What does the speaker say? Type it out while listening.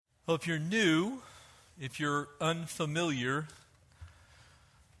Well, if you're new, if you're unfamiliar,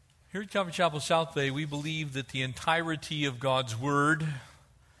 here at Calvary Chapel South Bay, we believe that the entirety of God's Word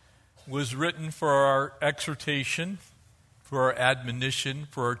was written for our exhortation, for our admonition,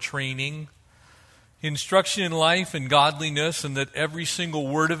 for our training, instruction in life and godliness, and that every single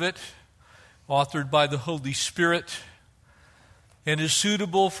word of it, authored by the Holy Spirit, and is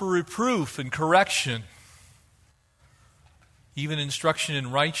suitable for reproof and correction, even instruction in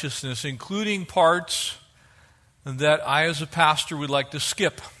righteousness, including parts that I as a pastor would like to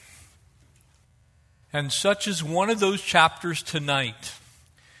skip. And such is one of those chapters tonight.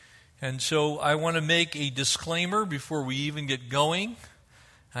 And so I want to make a disclaimer before we even get going.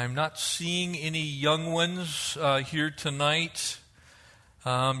 I'm not seeing any young ones here tonight.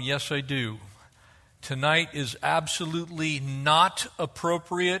 Yes, I do. Tonight is absolutely not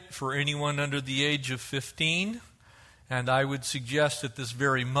appropriate for anyone under the age of 15. And I would suggest at this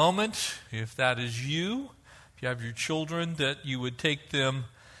very moment, if that is you, if you have your children, that you would take them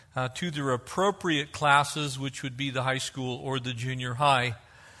to their appropriate classes, which would be the high school or the junior high.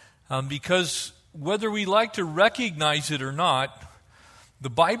 Because whether we like to recognize it or not, the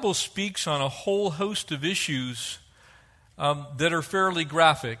Bible speaks on a whole host of issues that are fairly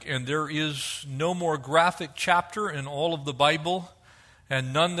graphic. And there is no more graphic chapter in all of the Bible,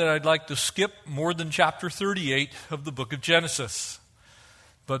 and none that I'd like to skip more than chapter 38 of the book of Genesis.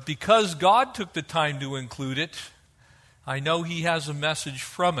 But because God took the time to include it, I know He has a message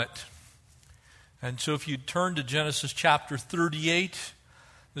from it. And so if you turn to Genesis chapter 38,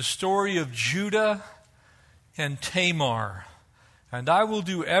 the story of Judah and Tamar. And I will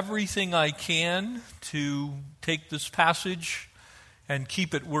do everything I can to take this passage and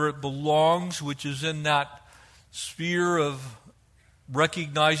keep it where it belongs, which is in that sphere of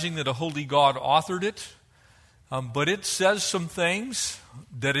recognizing that a holy God authored it. But it says some things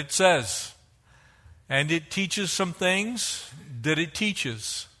that it says. And it teaches some things that it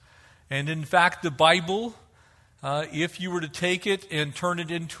teaches. And in fact, the Bible, if you were to take it and turn it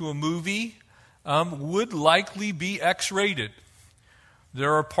into a movie, would likely be X-rated.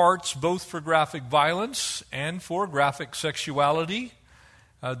 There are parts both for graphic violence and for graphic sexuality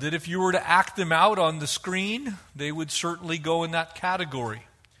that if you were to act them out on the screen, they would certainly go in that category.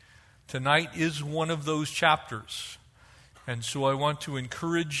 Tonight is one of those chapters. And so I want to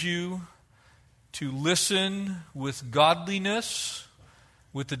encourage you to listen with godliness,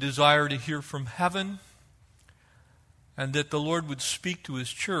 with the desire to hear from heaven, and that the Lord would speak to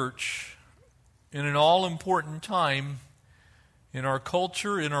His church in an all-important time in our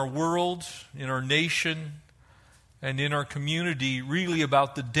culture, in our world, in our nation, and in our community, really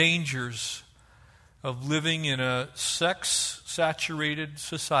about the dangers of living in a sex-saturated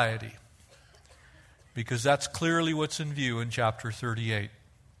society. Because that's clearly what's in view in chapter 38.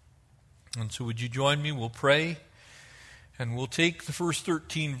 And so would you join me? We'll pray. And we'll take the first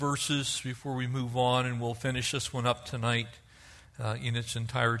 13 verses before we move on, and we'll finish this one up tonight in its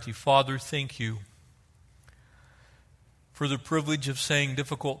entirety. Father, thank you for the privilege of saying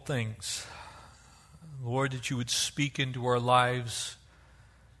difficult things. Lord, that you would speak into our lives,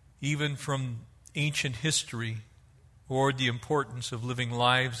 even from ancient history, Lord, the importance of living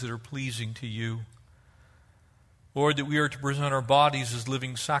lives that are pleasing to you. Lord, that we are to present our bodies as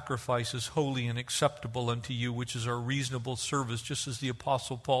living sacrifices, holy and acceptable unto you, which is our reasonable service, just as the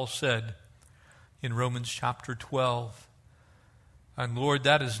Apostle Paul said in Romans chapter 12. And Lord,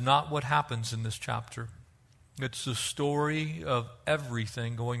 that is not what happens in this chapter. It's the story of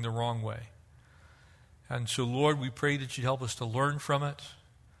everything going the wrong way. And so, Lord, we pray that you'd help us to learn from it.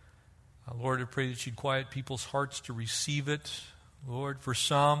 Lord, I pray that you'd quiet people's hearts to receive it. Lord, for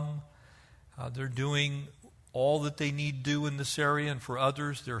some, they're doing all that they need to do in this area, and for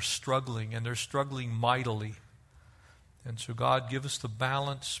others, they're struggling, and they're struggling mightily. And so, God, give us the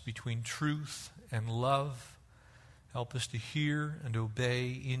balance between truth and love. Help us to hear and obey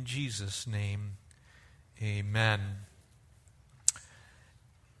in Jesus' name. Amen.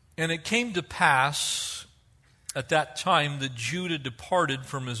 And it came to pass at that time that Judah departed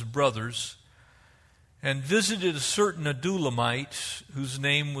from his brothers and visited a certain Adullamite whose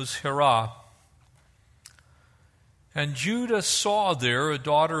name was Hirah. And Judah saw there a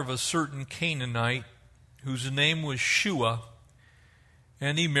daughter of a certain Canaanite whose name was Shua,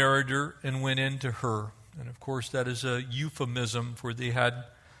 and he married her and went into her. And of course that is a euphemism for they had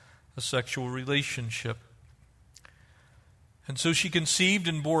a sexual relationship. And so she conceived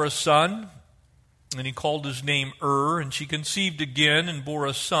and bore a son, and he called his name And she conceived again and bore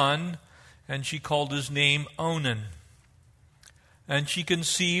a son, and she called his name Onan. And she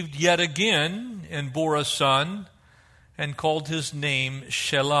conceived yet again and bore a son, and called his name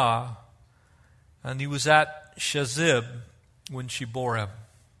Shelah. And he was at Shezib when she bore him.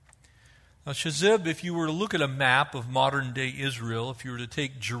 Now Shezib, if you were to look at a map of modern-day Israel, if you were to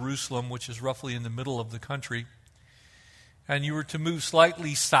take Jerusalem, which is roughly in the middle of the country, and you were to move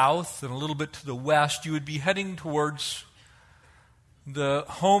slightly south and a little bit to the west, you would be heading towards the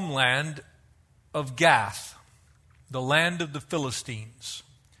homeland of Gath, the land of the Philistines.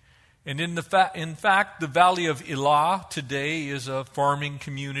 And in fact, the valley of Elah today is a farming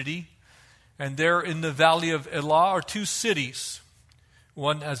community. And there in the valley of Elah are two cities.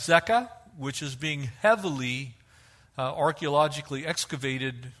 One, Azekah, which is being heavily archaeologically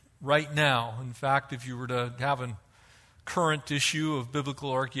excavated right now. In fact, if you were to have a current issue of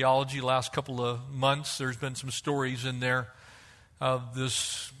biblical archaeology last couple of months, there's been some stories in there of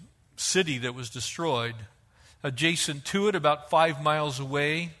this city that was destroyed. Adjacent to it, about 5 miles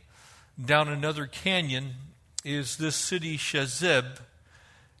away, down another canyon, is this city Shezib.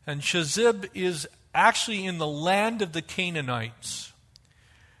 And Shezib is actually in the land of the Canaanites.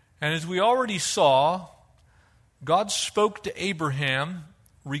 And as we already saw, God spoke to Abraham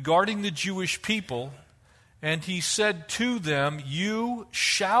regarding the Jewish people, and he said to them, "You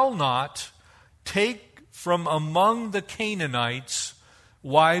shall not take from among the Canaanites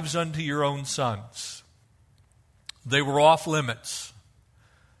wives unto your own sons." They were off limits.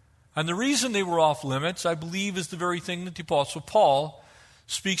 And the reason they were off limits, I believe, is the very thing that the Apostle Paul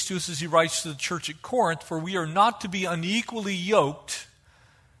speaks to us as he writes to the church at Corinth, for we are not to be unequally yoked,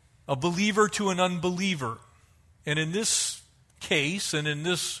 a believer to an unbeliever. And in this case, and in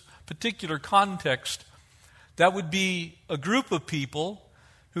this particular context, that would be a group of people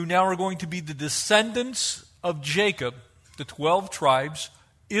who now are going to be the descendants of Jacob, the 12 tribes,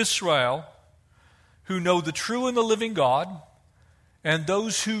 Israel, who know the true and the living God, and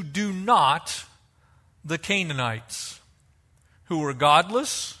those who do not, the Canaanites, who are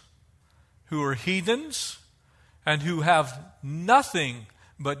godless, who are heathens, and who have nothing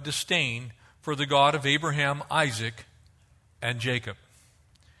but disdain for the God of Abraham, Isaac, and Jacob.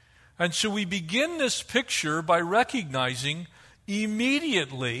 And so we begin this picture by recognizing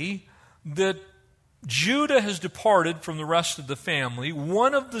immediately that Judah has departed from the rest of the family,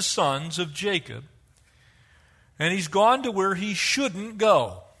 one of the sons of Jacob, and he's gone to where he shouldn't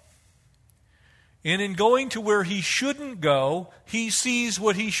go. And in going to where he shouldn't go, he sees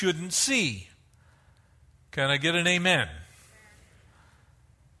what he shouldn't see. Can I get an amen?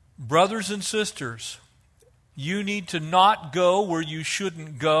 Brothers and sisters, you need to not go where you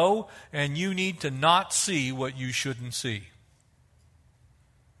shouldn't go, and you need to not see what you shouldn't see.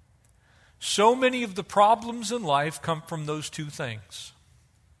 So many of the problems in life come from those two things.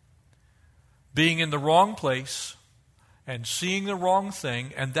 Being in the wrong place and seeing the wrong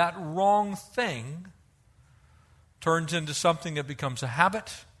thing, and that wrong thing turns into something that becomes a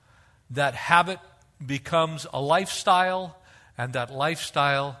habit. That habit becomes a lifestyle, and that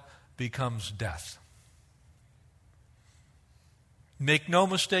lifestyle becomes death. Make no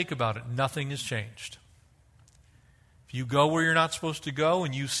mistake about it, nothing has changed. If you go where you're not supposed to go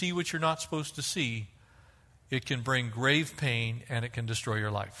and you see what you're not supposed to see, it can bring grave pain and it can destroy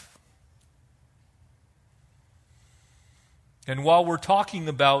your life. And while we're talking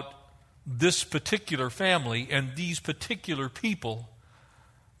about this particular family and these particular people,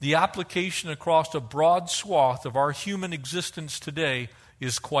 the application across a broad swath of our human existence today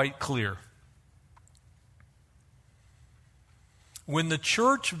is quite clear. When the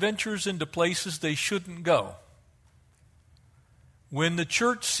church ventures into places they shouldn't go, when the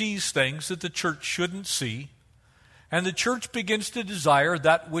church sees things that the church shouldn't see, and the church begins to desire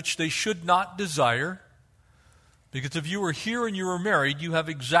that which they should not desire, because if you were here and you were married, you have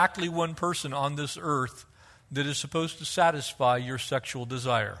exactly one person on this earth that is supposed to satisfy your sexual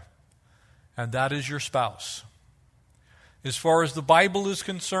desire, and that is your spouse. As far as the Bible is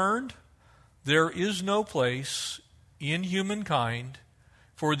concerned, there is no place in humankind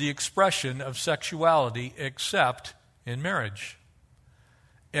for the expression of sexuality except in marriage.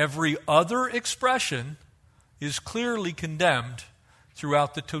 Every other expression is clearly condemned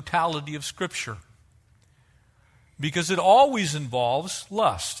throughout the totality of Scripture. Because it always involves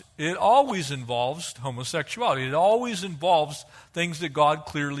lust. It always involves homosexuality. It always involves things that God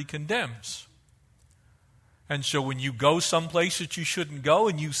clearly condemns. And so when you go someplace that you shouldn't go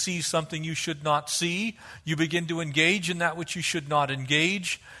and you see something you should not see, you begin to engage in that which you should not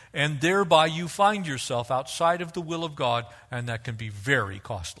engage, and thereby you find yourself outside of the will of God, and that can be very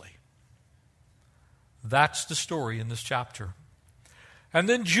costly. That's the story in this chapter. And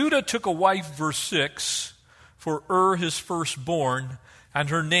then Judah took a wife, verse 6, for his firstborn, and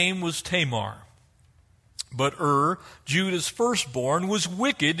her name was Tamar. But Judah's firstborn, was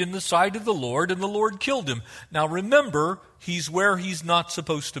wicked in the sight of the Lord, and the Lord killed him. Now remember, he's where he's not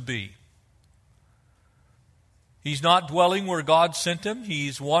supposed to be. He's not dwelling where God sent him.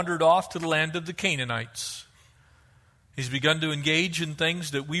 He's wandered off to the land of the Canaanites. He's begun to engage in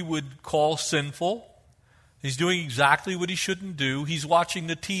things that we would call sinful. He's doing exactly what he shouldn't do. He's watching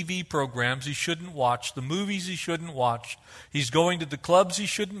the TV programs he shouldn't watch, the movies he shouldn't watch. He's going to the clubs he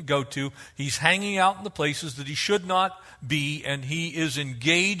shouldn't go to. He's hanging out in the places that he should not be, and he is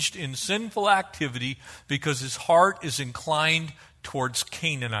engaged in sinful activity because his heart is inclined towards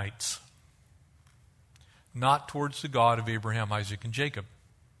Canaanites, not towards the God of Abraham, Isaac, and Jacob.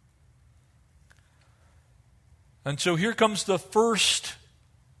 And so here comes the first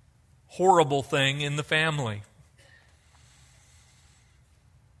horrible thing in the family.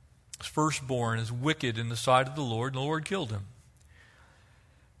 His firstborn is wicked in the sight of the Lord, and the Lord killed him.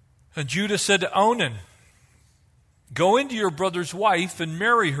 And Judah said to Onan, "Go into your brother's wife and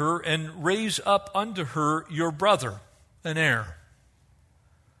marry her, and raise up unto her your brother, an heir."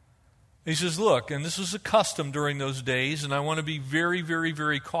 He says, look, and this was a custom during those days, and I want to be very, very,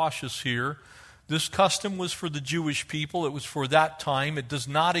 very cautious here. This custom was for the Jewish people. It was for that time. It does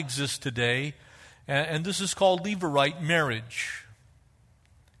not exist today. And this is called Levirate marriage.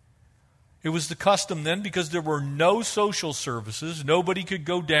 It was the custom then because there were no social services. Nobody could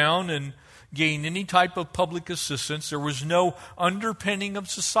go down and gain any type of public assistance. There was no underpinning of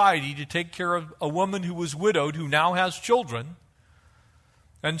society to take care of a woman who was widowed who now has children.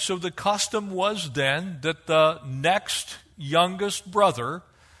 And so the custom was then that the next youngest brother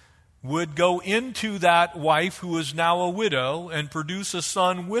would go into that wife who is now a widow and produce a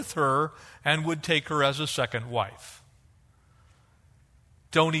son with her and would take her as a second wife.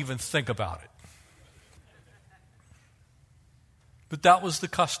 Don't even think about it. But that was the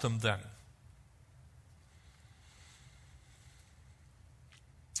custom then.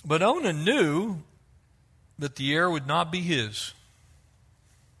 But Onan knew that the heir would not be his.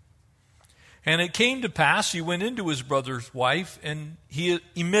 And it came to pass, he went into his brother's wife, and he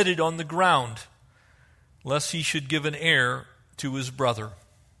emitted on the ground, lest he should give an heir to his brother.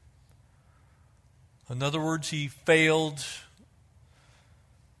 In other words, he failed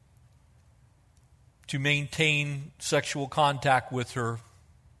to maintain sexual contact with her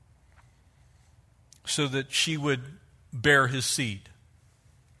so that she would bear his seed.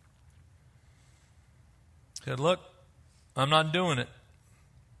 He said, look, I'm not doing it.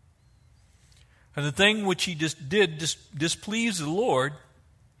 And the thing which he did displeased the Lord,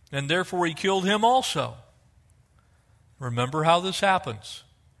 and therefore he killed him also. Remember how this happens.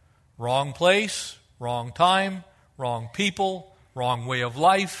 Wrong place, wrong time, wrong people, wrong way of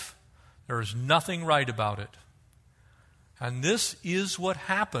life. There is nothing right about it. And this is what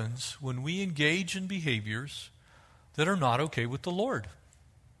happens when we engage in behaviors that are not okay with the Lord.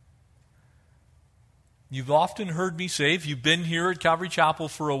 You've often heard me say, if you've been here at Calvary Chapel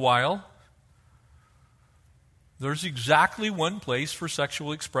for a while, there's exactly one place for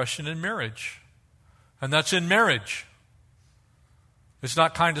sexual expression in marriage, and that's in marriage. It's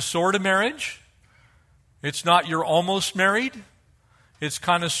not kind of sort of marriage. It's not you're almost married. It's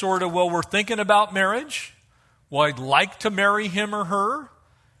kind of sort of, well, we're thinking about marriage. Well, I'd like to marry him or her.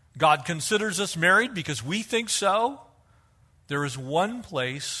 God considers us married because we think so. There is one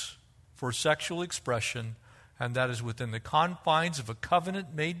place for sexual expression, and that is within the confines of a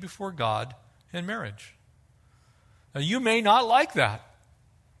covenant made before God in marriage. Now, you may not like that.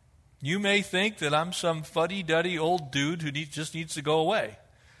 You may think that I'm some fuddy-duddy old dude who just needs to go away.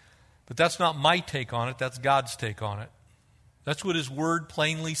 But that's not my take on it. That's God's take on it. That's what His Word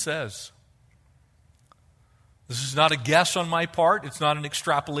plainly says. This is not a guess on my part. It's not an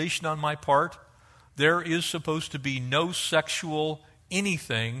extrapolation on my part. There is supposed to be no sexual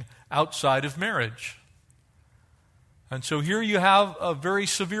anything outside of marriage. And so here you have a very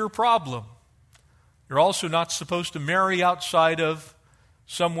severe problem. You're also not supposed to marry outside of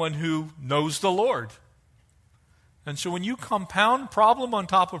someone who knows the Lord. And so when you compound problem on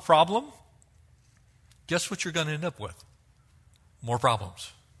top of problem, guess what you're going to end up with? More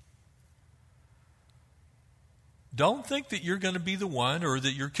problems. Don't think that you're going to be the one, or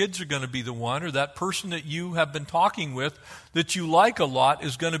that your kids are going to be the one, or that person that you have been talking with that you like a lot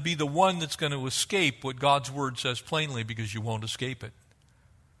is going to be the one that's going to escape what God's Word says plainly, because you won't escape it.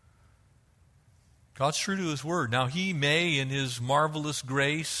 God's true to His Word. Now, He may, in His marvelous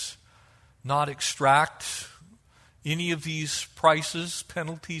grace, not extract any of these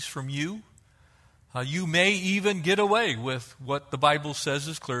penalties from you. You may even get away with what the Bible says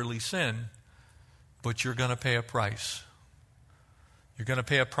is clearly sin, but you're going to pay a price. You're going to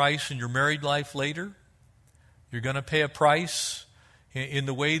pay a price in your married life later. You're going to pay a price in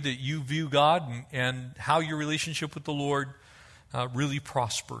the way that you view God and how your relationship with the Lord really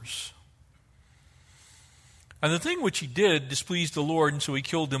prospers. And the thing which he did displeased the Lord, and so he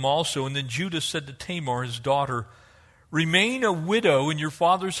killed him also. And then Judah said to Tamar, his daughter, "Remain a widow in your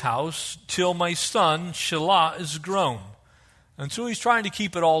father's house till my son Shelah is grown." And so he's trying to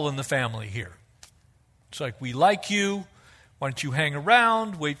keep it all in the family here. It's like, we like you. Why don't you hang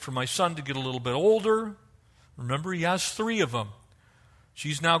around, wait for my son to get a little bit older? Remember, he has 3 of them.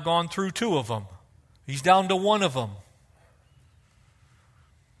 She's now gone through 2 of them. He's down to 1 of them.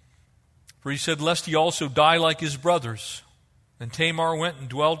 For he said, lest he also die like his brothers. And Tamar went and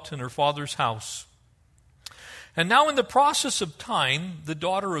dwelt in her father's house. And now in the process of time, the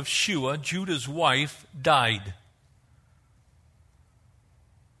daughter of Shua, Judah's wife, died.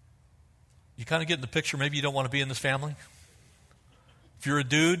 You kind of get in the picture, maybe you don't want to be in this family. If you're a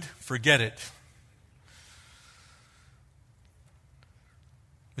dude, forget it.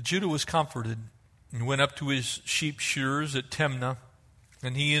 But Judah was comforted and went up to his sheep shearers at Timnah,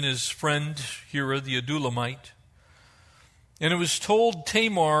 and he and his friend Hira the Adullamite. And it was told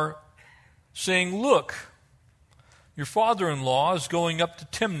Tamar, saying, "Look, your father-in-law is going up to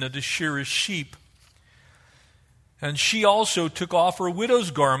Timnah to shear his sheep." And she also took off her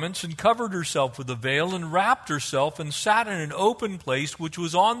widow's garments and covered herself with a veil and wrapped herself and sat in an open place which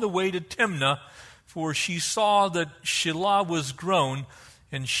was on the way to Timnah, for she saw that Shelah was grown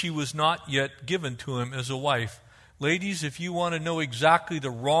and she was not yet given to him as a wife. Ladies, if you want to know exactly the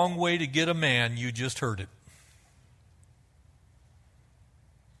wrong way to get a man, you just heard it.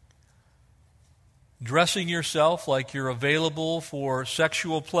 Dressing yourself like you're available for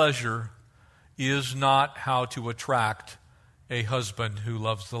sexual pleasure is not how to attract a husband who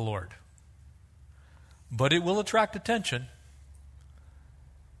loves the Lord. But it will attract attention,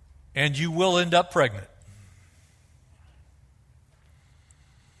 and you will end up pregnant.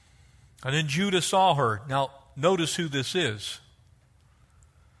 And then Judah saw her. Now, notice who this is.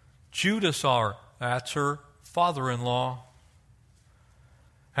 Judah saw her. That's her father-in-law.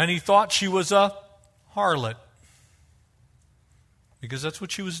 And he thought she was a harlot, because that's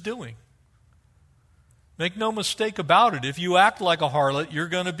what she was doing. Make no mistake about it. If you act like a harlot, you're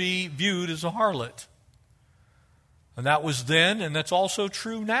going to be viewed as a harlot. And that was then, and that's also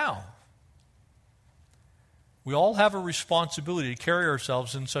true now. We all have a responsibility to carry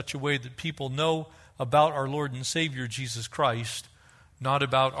ourselves in such a way that people know about our Lord and Savior Jesus Christ, not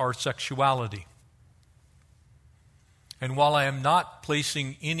about our sexuality. And while I am not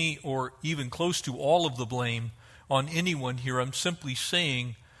placing any or even close to all of the blame on anyone here, I'm simply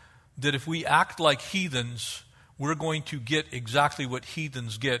saying that if we act like heathens, we're going to get exactly what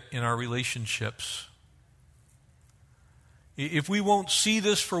heathens get in our relationships. If we won't see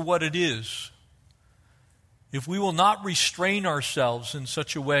this for what it is, if we will not restrain ourselves in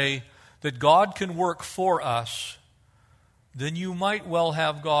such a way that God can work for us, then you might well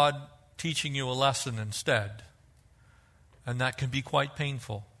have God teaching you a lesson instead. And that can be quite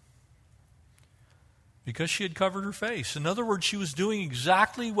painful. Because she had covered her face. In other words, she was doing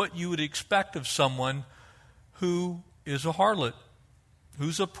exactly what you would expect of someone who is a harlot,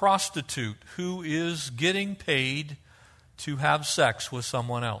 who's a prostitute, who is getting paid to have sex with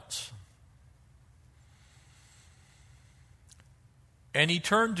someone else. And he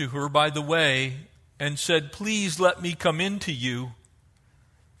turned to her by the way and said, "Please let me come in to you,"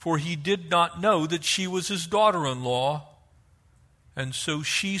 for he did not know that she was his daughter-in-law. And so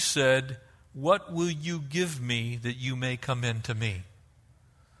she said, "What will you give me that you may come in to me?"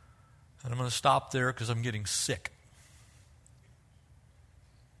 And I'm going to stop there because I'm getting sick.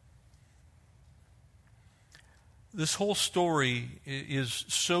 This whole story is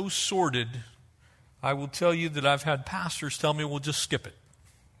so sordid, I will tell you that I've had pastors tell me, "Well, just skip it."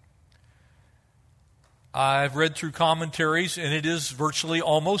 I've read through commentaries, and it is virtually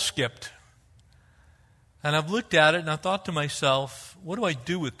almost skipped. And I've looked at it, and I thought to myself, what do I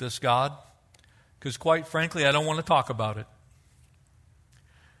do with this, God? Because quite frankly, I don't want to talk about it.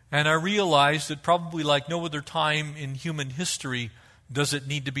 And I realized that probably like no other time in human history does it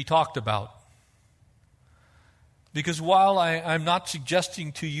need to be talked about. Because while I'm not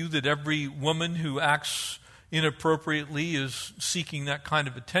suggesting to you that every woman who acts inappropriately is seeking that kind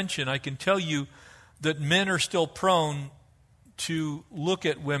of attention, I can tell you that men are still prone to look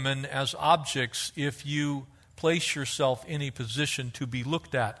at women as objects if you place yourself in a position to be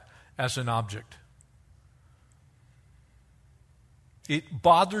looked at as an object. It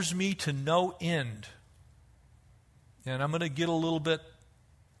bothers me to no end. And I'm going to get a little bit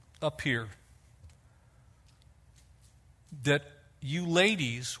up here. That you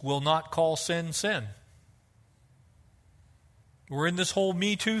ladies will not call sin, sin. We're in this whole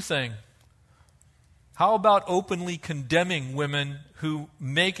Me Too thing. How about openly condemning women who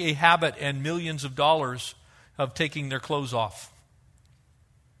make a habit and millions of dollars of taking their clothes off?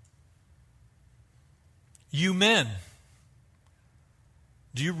 You men,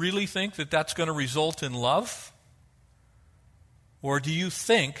 do you really think that that's going to result in love? Or do you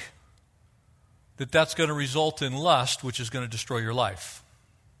think that that's going to result in lust, which is going to destroy your life?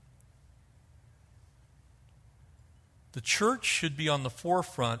 The church should be on the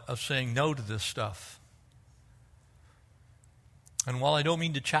forefront of saying no to this stuff. And while I don't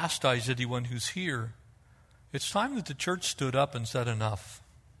mean to chastise anyone who's here, it's time that the church stood up and said enough.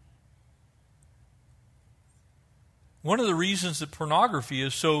 One of the reasons that pornography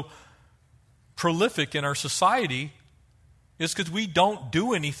is so prolific in our society is because we don't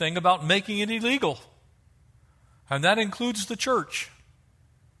do anything about making it illegal. And that includes the church.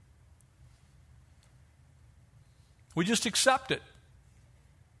 We just accept it.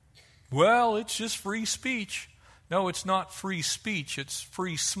 Well, it's just free speech. No, it's not free speech, it's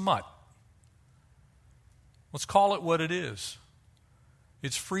free smut. Let's call it what it is.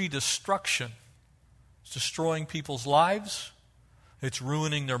 It's free destruction. It's destroying people's lives. It's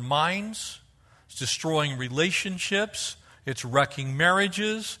ruining their minds. It's destroying relationships. It's wrecking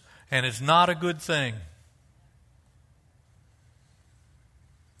marriages. And it's not a good thing.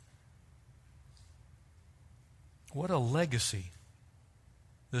 What a legacy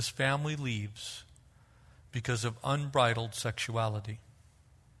this family leaves because of unbridled sexuality.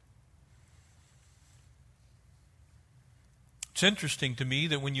 It's interesting to me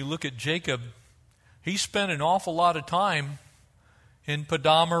that when you look at Jacob, he spent an awful lot of time in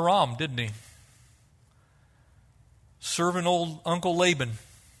Padam Aram, didn't he? Serving old Uncle Laban,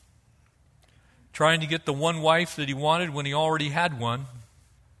 trying to get the one wife that he wanted when he already had one.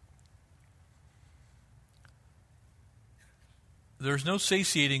 There's no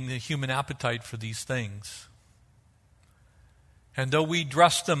satiating the human appetite for these things. And though we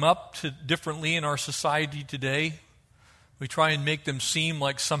dress them up differently in our society today, we try and make them seem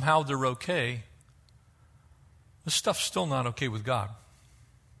like somehow they're okay. This stuff's still not okay with God.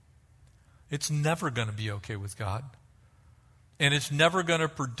 It's never going to be okay with God. And it's never going to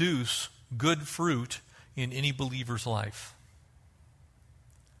produce good fruit in any believer's life.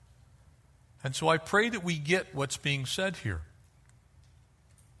 And so I pray that we get what's being said here.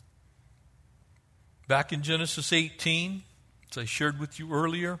 Back in Genesis 18, as I shared with you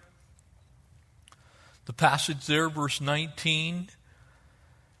earlier, the passage there, verse 19,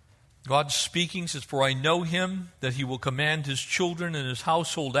 God speaking says, "For I know him, that he will command his children and his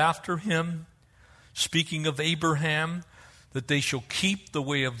household after him," speaking of Abraham, "that they shall keep the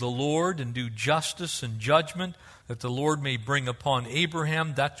way of the Lord and do justice and judgment, that the Lord may bring upon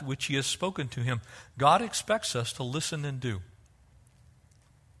Abraham that which he has spoken to him." God expects us to listen and do.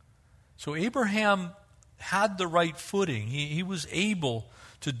 So Abraham had the right footing. He was able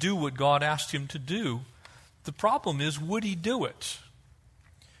to do what God asked him to do. The problem is, would he do it?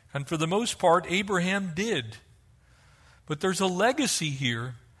 And for the most part, Abraham did. But there's a legacy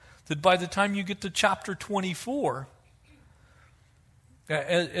here that by the time you get to chapter 24,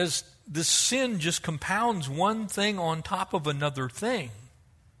 as this sin just compounds one thing on top of another thing,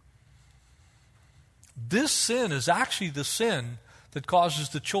 this sin is actually the sin that causes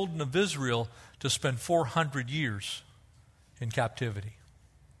the children of Israel to spend 400 years in captivity.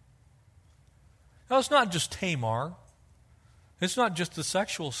 Now, it's not just Tamar. It's not just the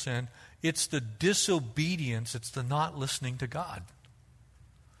sexual sin. It's the disobedience. It's the not listening to God.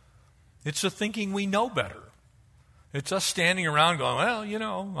 It's the thinking we know better. It's us standing around going, well, you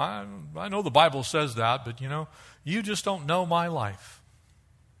know, I know the Bible says that, but, you know, you just don't know my life.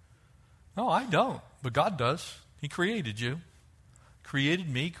 No, I don't, but God does. He created you, created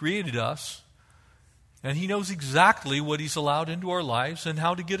me, created us. And he knows exactly what he's allowed into our lives and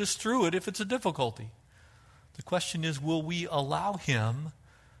how to get us through it if it's a difficulty. The question is, will we allow him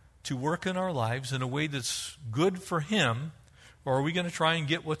to work in our lives in a way that's good for him, or are we going to try and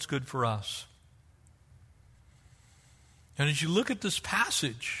get what's good for us? And as you look at this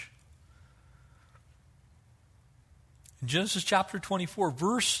passage, in Genesis chapter 24,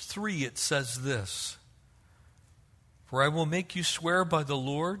 verse 3, it says this, "For I will make you swear by the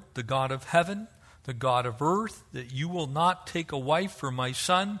Lord, the God of heaven, the God of earth, that you will not take a wife for my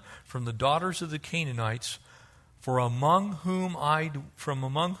son from the daughters of the Canaanites, from among whom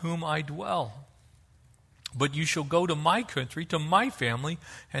I dwell. But you shall go to my country, to my family,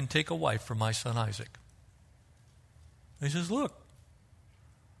 and take a wife for my son Isaac." He says, look,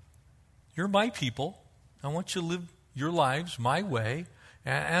 you're my people. I want you to live your lives my way,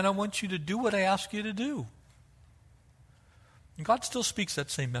 and I want you to do what I ask you to do. And God still speaks that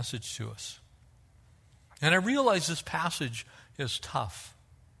same message to us. And I realize this passage is tough.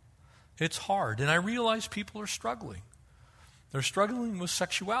 It's hard. And I realize people are struggling. They're struggling with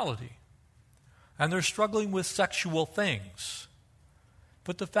sexuality. And they're struggling with sexual things.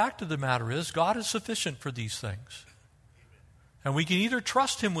 But the fact of the matter is, God is sufficient for these things. And we can either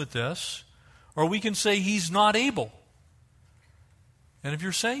trust Him with this, or we can say He's not able. And if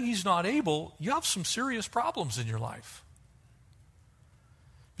you're saying He's not able, you have some serious problems in your life.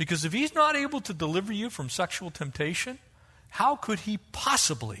 Because if He's not able to deliver you from sexual temptation, how could He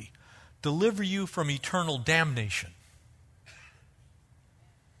possibly deliver you from eternal damnation?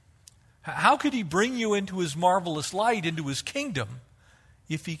 How could He bring you into His marvelous light, into His kingdom,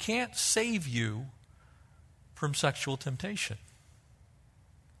 if He can't save you from sexual temptation?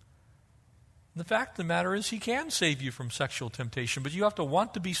 And the fact of the matter is, He can save you from sexual temptation, but you have to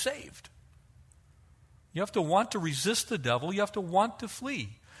want to be saved. You have to want to resist the devil. You have to want to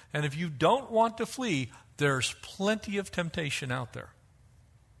flee. And if you don't want to flee, there's plenty of temptation out there.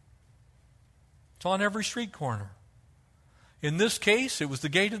 It's on every street corner. In this case, it was the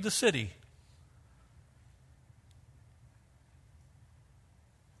gate of the city.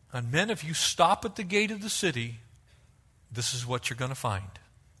 And men, if you stop at the gate of the city, this is what you're going to find.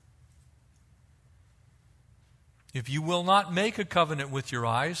 If you will not make a covenant with your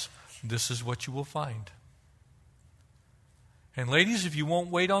eyes, this is what you will find. And ladies, if you won't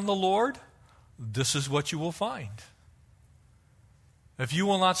wait on the Lord, this is what you will find. If you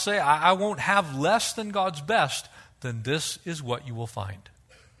will not say, I won't have less than God's best, then this is what you will find.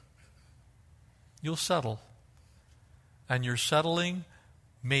 You'll settle. And your settling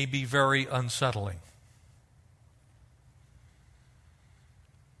may be very unsettling.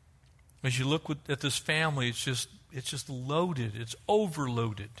 As you look at this family, it's just loaded. It's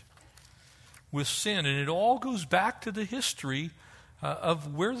overloaded with sin. And it all goes back to the history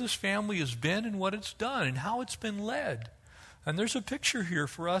of where this family has been and what it's done and how it's been led. And there's a picture here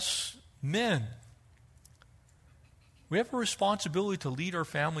for us men. We have a responsibility to lead our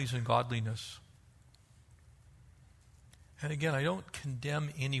families in godliness. And again, I don't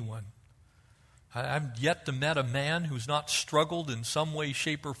condemn anyone. I've yet to met a man who's not struggled in some way,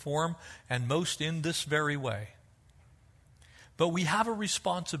 shape, or form, and most in this very way. But we have a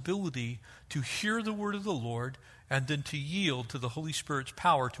responsibility to hear the word of the Lord and then to yield to the Holy Spirit's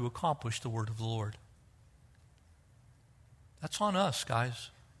power to accomplish the word of the Lord. That's on us, guys.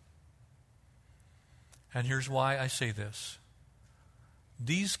 And here's why I say this.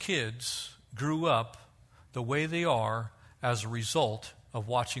 These kids grew up the way they are as a result of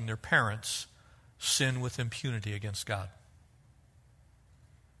watching their parents sin with impunity against God.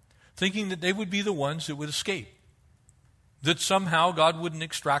 Thinking that they would be the ones that would escape. That somehow God wouldn't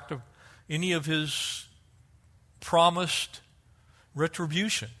extract any of His promised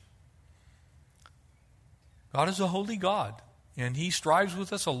retribution. God is a holy God, and He strives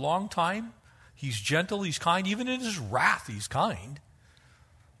with us a long time. He's gentle, He's kind. Even in His wrath, He's kind.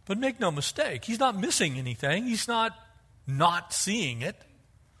 But make no mistake, He's not missing anything. He's not seeing it.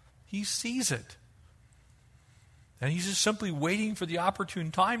 He sees it. And He's just simply waiting for the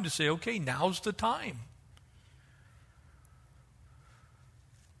opportune time to say, okay, now's the time.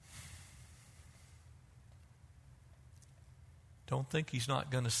 Don't think He's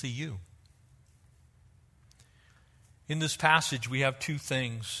not going to see you. In this passage, we have two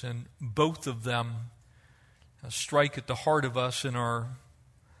things, and both of them strike at the heart of us in our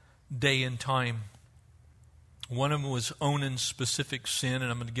day and time. One of them was Onan's specific sin, and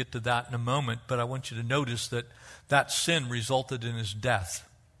I'm going to get to that in a moment, but I want you to notice that that sin resulted in his death.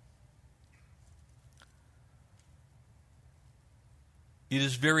 It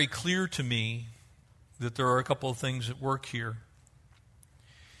is very clear to me that there are a couple of things at work here.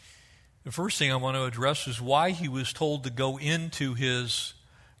 The first thing I want to address is why he was told to go into his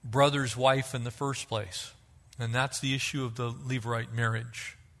brother's wife in the first place. And that's the issue of the Levirate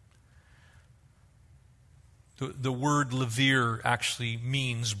marriage. The word levir actually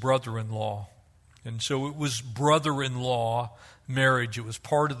means brother-in-law. And so it was brother-in-law marriage. It was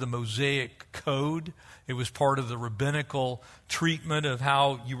part of the Mosaic code. It was part of the rabbinical treatment of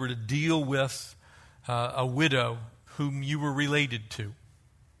how you were to deal with a widow whom you were related to.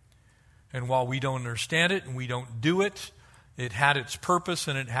 And while we don't understand it and we don't do it, it had its purpose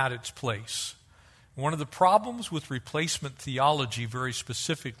and it had its place. One of the problems with replacement theology, very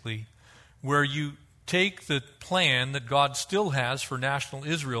specifically, where you take the plan that God still has for national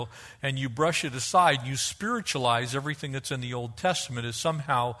Israel and you brush it aside, you spiritualize everything that's in the Old Testament as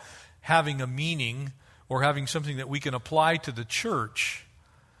somehow having a meaning or having something that we can apply to the church.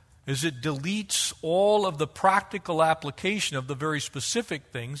 is it deletes all of the practical application of the very specific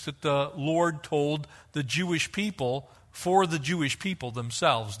things that the Lord told the Jewish people for the Jewish people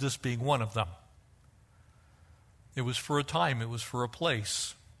themselves, this being one of them. It was for a time, it was for a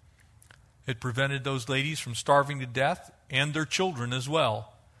place. It prevented those ladies from starving to death and their children as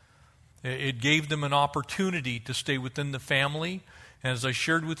well. It gave them an opportunity to stay within the family. And as I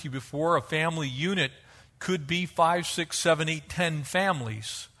shared with you before, a family unit could be 5, 6, 7, 8, 10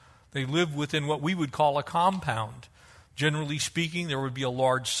 families. They lived within what we would call a compound. Generally speaking, there would be a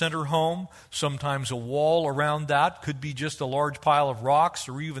large center home, sometimes a wall around that, could be just a large pile of rocks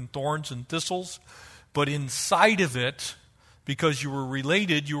or even thorns and thistles. But inside of it, because you were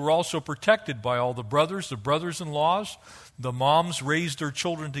related, you were also protected by all the brothers-in-laws. The moms raised their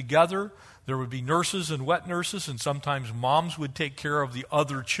children together. There would be nurses and wet nurses, and sometimes moms would take care of the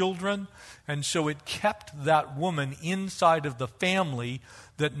other children. And so it kept that woman inside of the family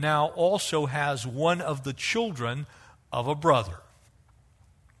that now also has one of the children of a brother.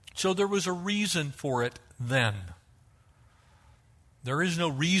 So there was a reason for it then. There is no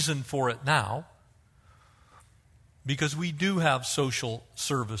reason for it now, because we do have social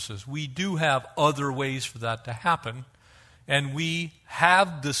services. We do have other ways for that to happen. And we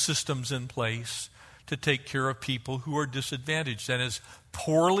have the systems in place to take care of people who are disadvantaged. And as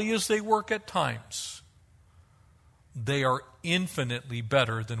poorly as they work at times, they are infinitely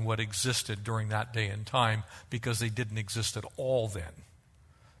better than what existed during that day and time, because they didn't exist at all then.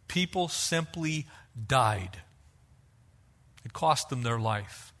 People simply died. It cost them their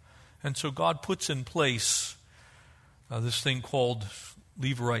life. And so God puts in place this thing called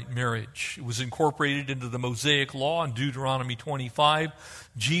Levirate marriage. It was incorporated into the Mosaic Law in Deuteronomy 25.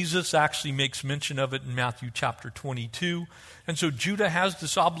 Jesus actually makes mention of it in Matthew chapter 22. And so Judah has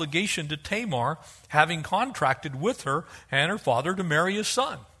this obligation to Tamar, having contracted with her and her father to marry his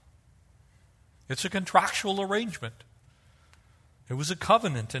son. It's a contractual arrangement. It was a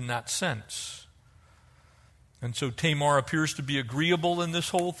covenant in that sense. And so Tamar appears to be agreeable in this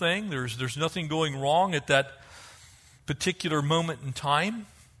whole thing. There's nothing going wrong at that particular moment in time.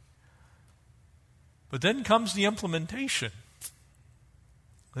 But then comes the implementation.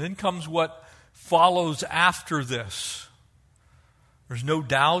 Then comes what follows after this. There's no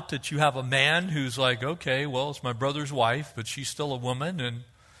doubt that you have a man who's like, okay, well, it's my brother's wife, but she's still a woman, and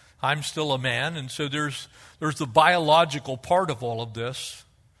I'm still a man. And so there's the biological part of all of this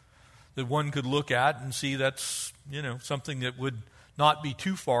that one could look at and see that's, something that would not be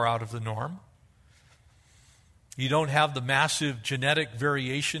too far out of the norm. You don't have the massive genetic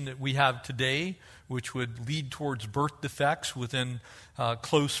variation that we have today, which would lead towards birth defects within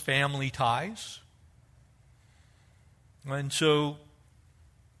close family ties. And so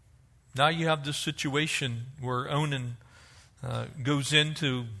now you have this situation where Onan goes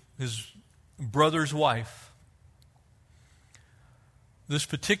into his brother's wife. This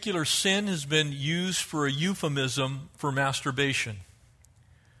particular sin has been used for a euphemism for masturbation.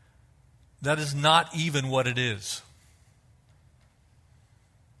 That is not even what it is.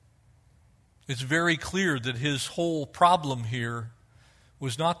 It's very clear that his whole problem here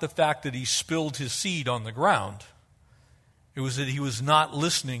was not the fact that he spilled his seed on the ground. It was that he was not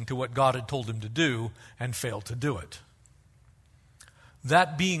listening to what God had told him to do and failed to do it.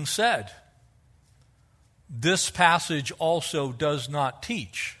 That being said, this passage also does not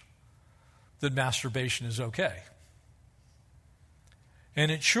teach that masturbation is okay. And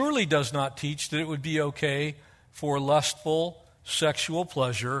it surely does not teach that it would be okay for lustful sexual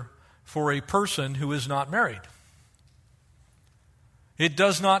pleasure for a person who is not married. It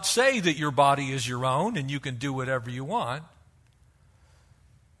does not say that your body is your own and you can do whatever you want.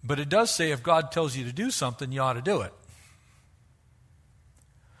 But it does say if God tells you to do something, you ought to do it.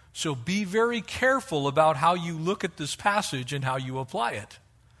 So be very careful about how you look at this passage and how you apply it.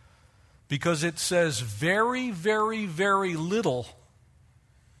 Because it says very, very, very little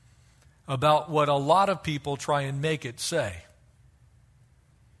about what a lot of people try and make it say.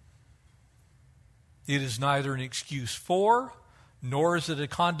 It is neither an excuse for, nor is it a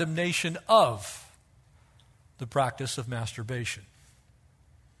condemnation of the practice of masturbation.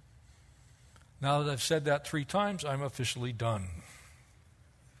 Now that I've said that 3 times, I'm officially done.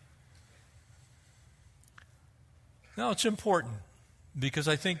 Now it's important because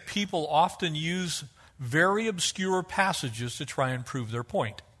I think people often use very obscure passages to try and prove their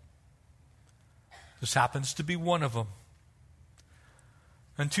point. This happens to be one of them.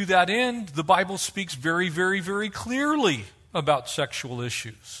 And to that end, the Bible speaks very, very, very clearly about sexual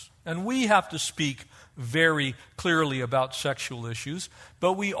issues. And we have to speak very clearly about sexual issues,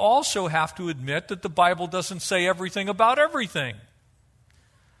 but we also have to admit that the Bible doesn't say everything about everything.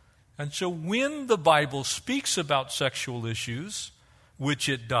 And so when the Bible speaks about sexual issues, which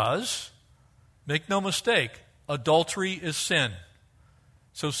it does, make no mistake, adultery is sin.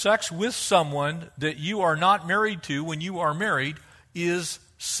 So sex with someone that you are not married to when you are married is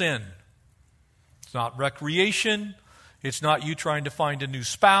sin. It's not recreation. It's not you trying to find a new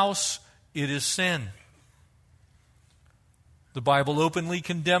spouse. It is sin. The Bible openly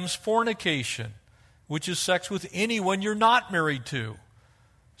condemns fornication, which is sex with anyone you're not married to.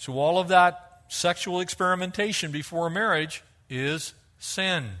 So all of that sexual experimentation before marriage is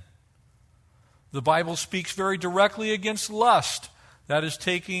sin. The Bible speaks very directly against lust. That is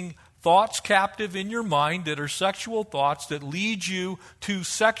taking thoughts captive in your mind that are sexual thoughts that lead you to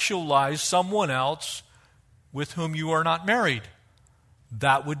sexualize someone else with whom you are not married.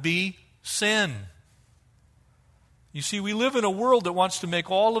 That would be sin. You see, we live in a world that wants to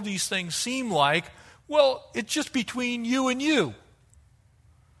make all of these things seem like, well, it's just between you and you.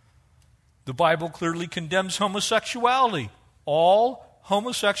 The Bible clearly condemns homosexuality. All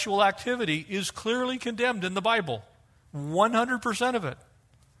homosexual activity is clearly condemned in the Bible. 100% of it.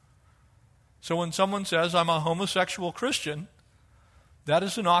 So when someone says, I'm a homosexual Christian, that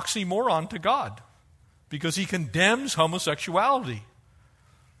is an oxymoron to God because he condemns homosexuality.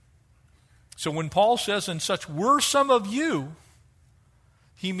 So when Paul says, and such were some of you,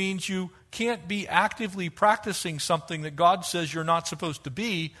 he means you can't be actively practicing something that God says you're not supposed to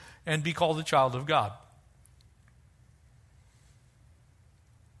be and be called a child of God.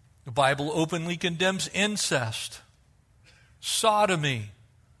 The Bible openly condemns incest, sodomy,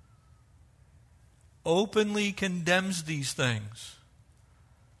 openly condemns these things.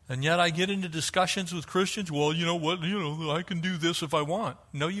 And yet I get into discussions with Christians, well, you know what, I can do this if I want.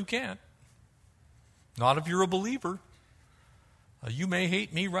 No, you can't. Not if you're a believer. You may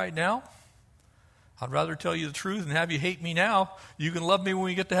hate me right now. I'd rather tell you the truth and have you hate me now. You can love me when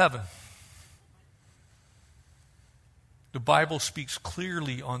we get to heaven. The Bible speaks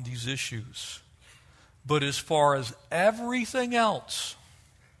clearly on these issues. But as far as everything else,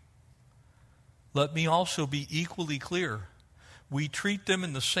 let me also be equally clear. We treat them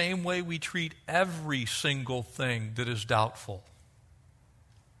in the same way we treat every single thing that is doubtful.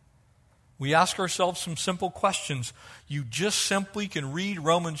 We ask ourselves some simple questions. You just simply can read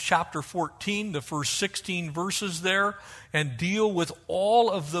Romans chapter 14, the first 16 verses there, and deal with all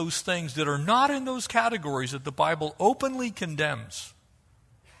of those things that are not in those categories that the Bible openly condemns.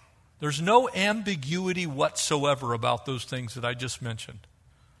 There's no ambiguity whatsoever about those things that I just mentioned.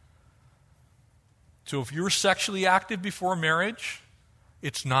 So if you're sexually active before marriage,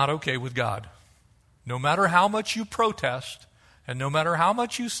 it's not okay with God. No matter how much you protest, and no matter how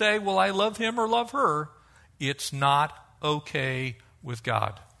much you say, well, I love him or love her, it's not okay with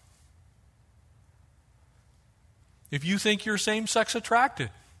God. If you think you're same-sex attracted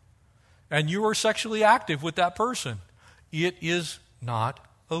and you are sexually active with that person, it is not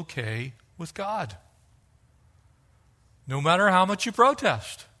okay with God. No matter how much you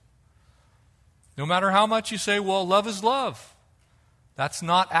protest. No matter how much you say, well, love is love. That's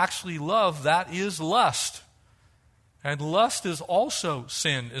not actually love, that is lust. And lust is also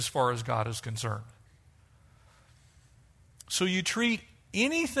sin as far as God is concerned. So you treat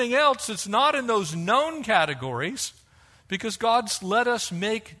anything else that's not in those known categories because God's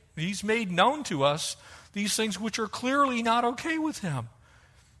He's made known to us these things which are clearly not okay with Him.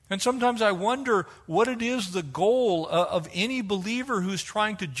 And sometimes I wonder what it is the goal of any believer who's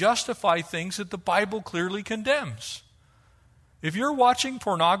trying to justify things that the Bible clearly condemns. If you're watching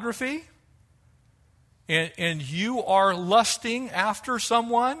pornography, and you are lusting after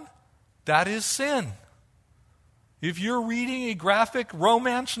someone, that is sin. If you're reading a graphic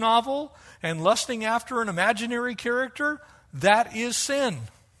romance novel and lusting after an imaginary character, that is sin.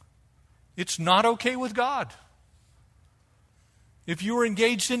 It's not okay with God. If you are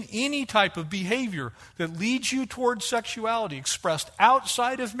engaged in any type of behavior that leads you towards sexuality expressed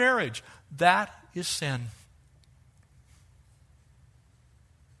outside of marriage, that is sin.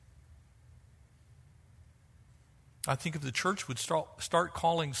 I think if the church would start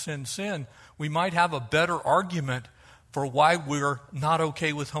calling sin sin, we might have a better argument for why we're not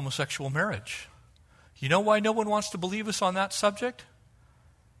okay with homosexual marriage. You know why no one wants to believe us on that subject?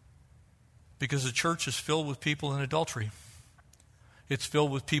 Because the church is filled with people in adultery. It's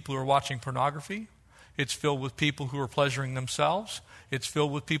filled with people who are watching pornography. It's filled with people who are pleasuring themselves. It's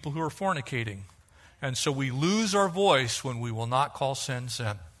filled with people who are fornicating. And so we lose our voice when we will not call sin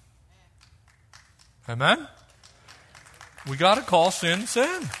sin. Amen? We got to call sin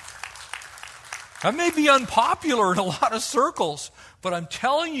sin. That may be unpopular in a lot of circles, But I'm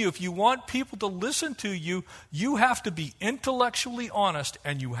telling you, if you want people to listen to you, you have to be intellectually honest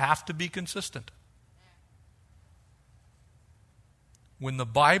and you have to be consistent. When the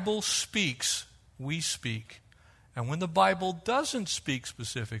Bible speaks, we speak. And when the Bible doesn't speak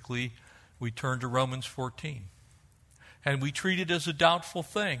specifically, we turn to Romans 14. And we treat it as a doubtful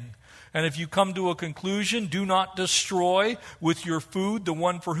thing. And if you come to a conclusion, do not destroy with your food the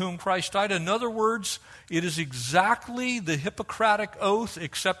one for whom Christ died. In other words, it is exactly the Hippocratic oath,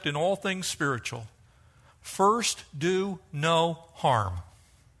 except in all things spiritual. First, do no harm.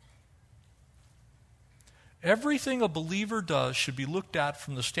 Everything a believer does should be looked at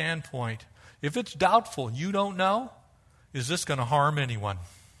from the standpoint, if it's doubtful and you don't know, is this going to harm anyone,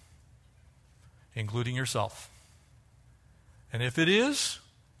 including yourself? And if it is,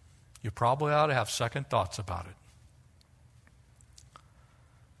 you probably ought to have second thoughts about it.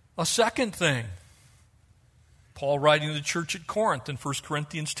 A second thing, Paul writing to the church at Corinth in 1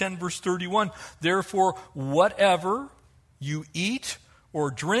 Corinthians 10, verse 31, therefore, whatever you eat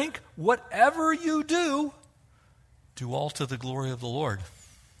or drink, whatever you do all to the glory of the Lord.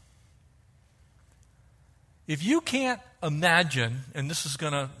 If you can't imagine, and this is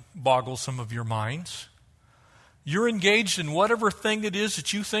going to boggle some of your minds, you're engaged in whatever thing it is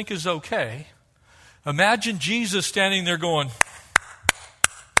that you think is okay. Imagine Jesus standing there going,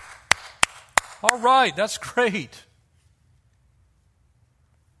 all right, that's great.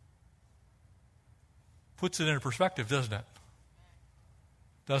 Puts it into perspective, doesn't it?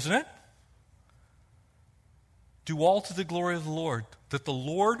 Doesn't it? Do all to the glory of the Lord. That the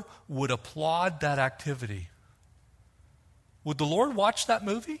Lord would applaud that activity. Would the Lord watch that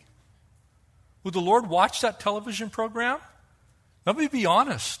movie? Would the Lord watch that television program? Let me be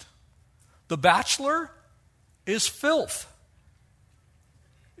honest. The Bachelor is filth.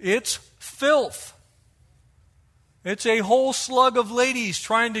 It's filth. It's a whole slug of ladies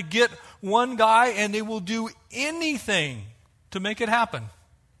trying to get one guy, and they will do anything to make it happen.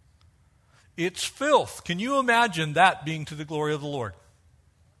 It's filth. Can you imagine that being to the glory of the Lord?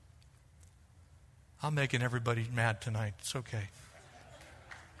 I'm making everybody mad tonight. It's okay.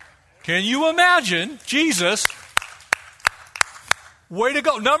 Can you imagine Jesus? Way to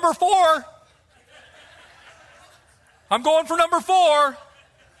go. Number 4. I'm going for number 4.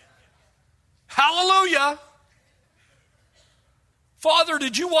 Hallelujah. Father,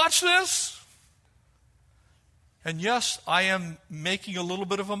 did you watch this? And yes, I am making a little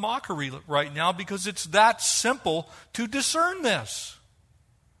bit of a mockery right now because it's that simple to discern this.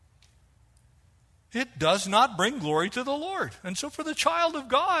 It does not bring glory to the Lord. And so for the child of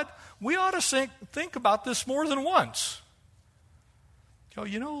God, we ought to think about this more than once.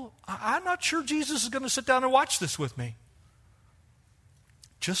 I'm not sure Jesus is going to sit down and watch this with me.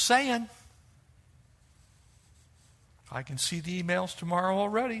 Just saying. I can see the emails tomorrow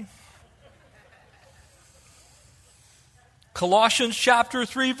already. Colossians chapter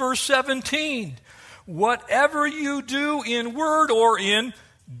 3, verse 17. Whatever you do in word or in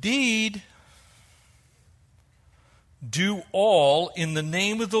deed, do all in the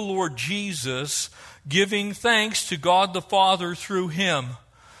name of the Lord Jesus, giving thanks to God the Father through Him.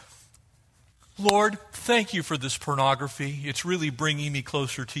 Lord, thank you for this pornography. It's really bringing me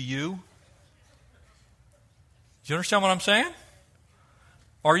closer to you. Do you understand what I'm saying?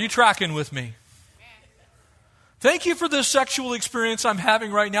 Are you tracking with me? Thank you for this sexual experience I'm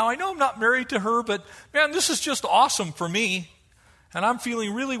having right now. I know I'm not married to her, but man, this is just awesome for me. And I'm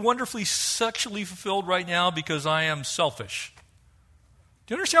feeling really wonderfully sexually fulfilled right now because I am selfish.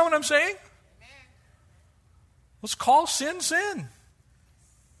 Do you understand what I'm saying? Let's call sin, sin.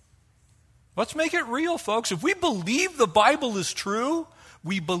 Let's make it real, folks. If we believe the Bible is true,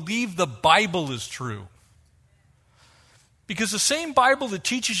 we believe the Bible is true. Because the same Bible that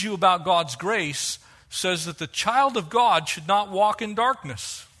teaches you about God's grace says that the child of God should not walk in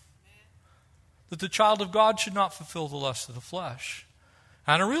darkness. That the child of God should not fulfill the lust of the flesh.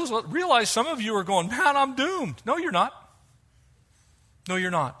 And I realize some of you are going, man, I'm doomed. No, you're not. No, you're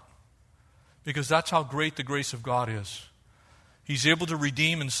not. Because that's how great the grace of God is. He's able to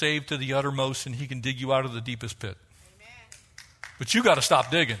redeem and save to the uttermost, and He can dig you out of the deepest pit. Amen. But you got to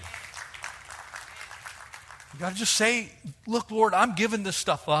stop digging. You got to just say, look, Lord, I'm giving this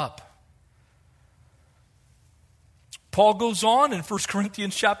stuff up. Paul goes on in 1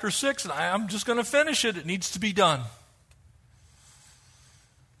 Corinthians chapter 6, and I'm just going to finish it. It needs to be done.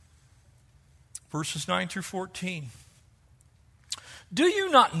 Verses 9 through 14. Do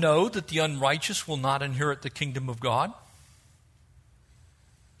you not know that the unrighteous will not inherit the kingdom of God?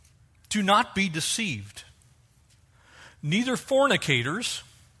 Do not be deceived. Neither fornicators,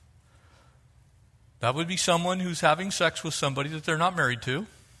 That would be someone who's having sex with somebody that they're not married to.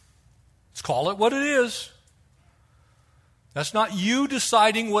 Let's call it what it is. That's not you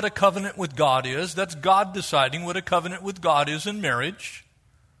deciding what a covenant with God is. That's God deciding what a covenant with God is in marriage.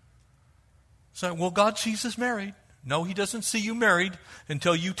 So, well, God sees us married. No, He doesn't see you married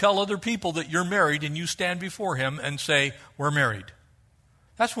until you tell other people that you're married and you stand before Him and say, we're married.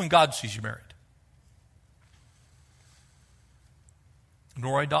 That's when God sees you married.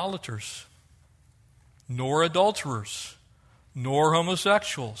 Nor idolaters, nor adulterers, nor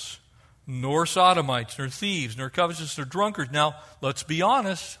homosexuals, nor sodomites, nor thieves, nor covetous, nor drunkards. Now, let's be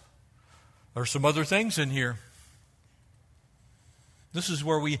honest. There are some other things in here. This is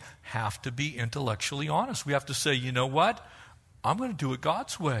where we have to be intellectually honest. We have to say, you know what? I'm going to do it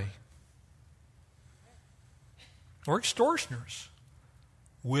God's way. Or extortioners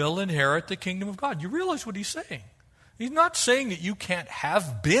will inherit the kingdom of God. You realize what he's saying. He's not saying that you can't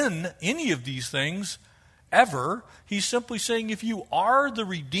have been any of these things ever. He's simply saying if you are the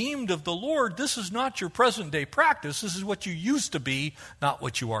redeemed of the Lord, this is not your present day practice. This is what you used to be, not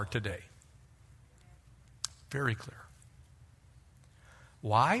what you are today. Very clear.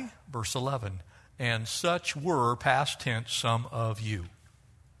 Why? Verse 11. And such were, past tense, some of you.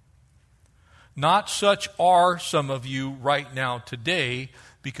 Not such are some of you right now today,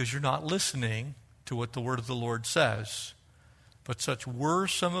 because you're not listening to what the word of the Lord says. But such were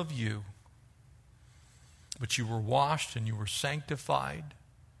some of you. But you were washed and you were sanctified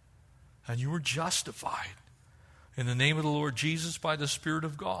and you were justified in the name of the Lord Jesus by the Spirit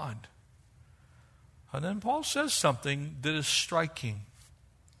of God. And then Paul says something that is striking.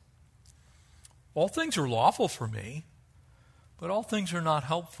 All things are lawful for me, but all things are not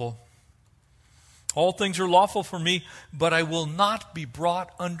helpful. All things are lawful for me, but I will not be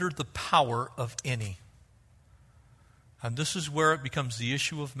brought under the power of any. And this is where it becomes the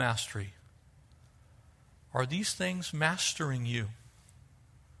issue of mastery. Are these things mastering you?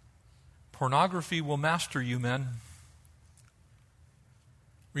 Pornography will master you, men.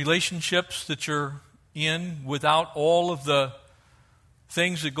 Relationships that you're in without all of the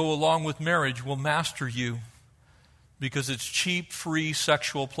things that go along with marriage will master you because it's cheap, free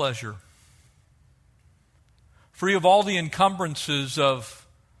sexual pleasure. Free of all the encumbrances of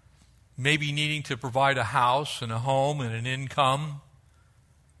maybe needing to provide a house and a home and an income.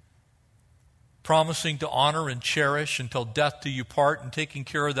 Promising to honor and cherish until death do you part, and taking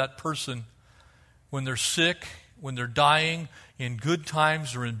care of that person when they're sick, when they're dying, in good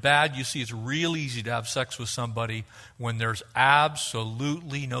times or in bad. You see, it's real easy to have sex with somebody when there's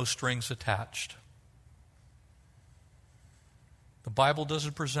absolutely no strings attached. The Bible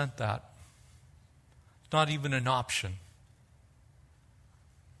doesn't present that. It's not even an option.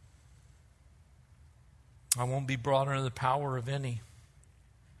 I won't be brought under the power of any.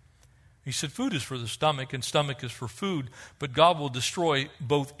 He said food is for the stomach and stomach is for food, but God will destroy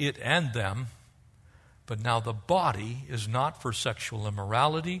both it and them. But now the body is not for sexual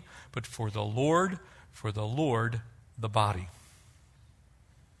immorality, but for the Lord the body.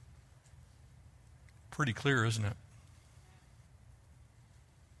 Pretty clear, isn't it?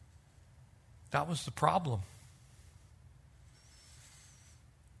 That was the problem.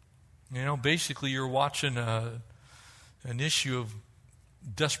 You know, basically you're watching an issue of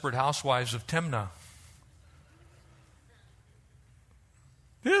Desperate Housewives of Timnah.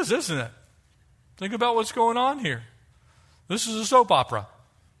 It is, isn't it? Think about what's going on here. This is a soap opera.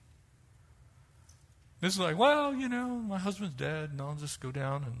 This is like, well, you know, my husband's dead, and I'll just go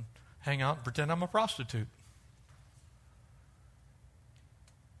down and hang out and pretend I'm a prostitute.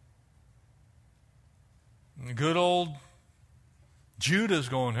 And good old Judah's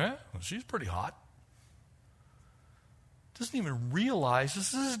going, well, she's pretty hot. Doesn't even realize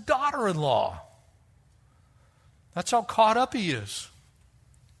this is his daughter-in-law. That's how caught up he is.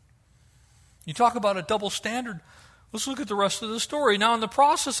 You talk about a double standard. Let's look at the rest of the story. Now, in the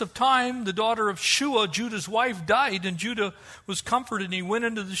process of time, the daughter of Shua, Judah's wife, died, and Judah was comforted, and he went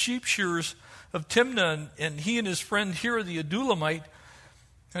into the sheep shearers of Timnah, and he and his friend Hira the Adulamite,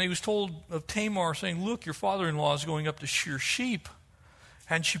 and he was told of Tamar, saying, look, your father-in-law is going up to shear sheep.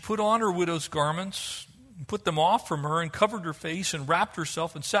 And she put on her widow's garments, and put them off from her, and covered her face, and wrapped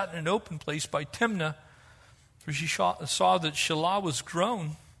herself, and sat in an open place by Timnah. For she saw that Shelah was grown,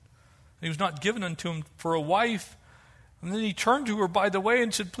 and he was not given unto him for a wife. And then he turned to her by the way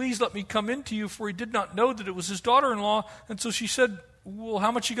and said, please let me come in to you, for he did not know that it was his daughter-in-law. And so she said, well,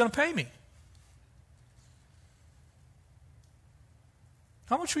 how much are you going to pay me?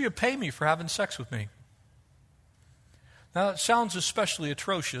 How much will you pay me for having sex with me? Now, that sounds especially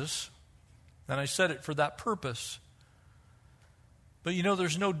atrocious, and I said it for that purpose. But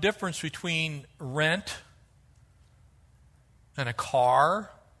there's no difference between rent and a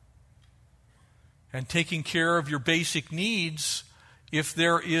car and taking care of your basic needs if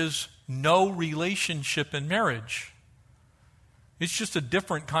there is no relationship in marriage. It's just a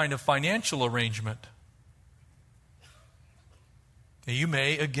different kind of financial arrangement. And you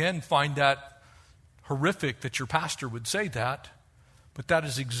may, again, find that horrific that your pastor would say that, but that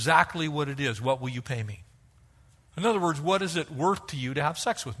is exactly what it is. What will you pay me? In other words, what is it worth to you to have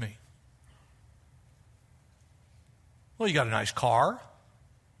sex with me? Well, you got a nice car.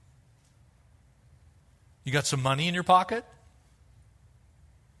 You got some money in your pocket.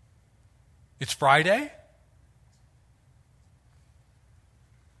 It's Friday.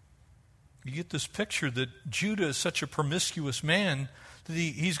 You get this picture that Judah is such a promiscuous man that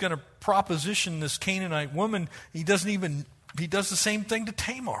he's going to proposition this Canaanite woman. He does the same thing to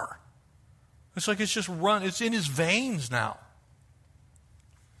Tamar. It's like it's in his veins now.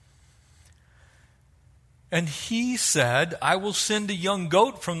 And he said, I will send a young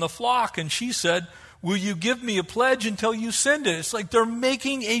goat from the flock. And she said, will you give me a pledge until you send it? It's like they're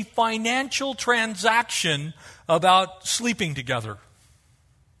making a financial transaction about sleeping together.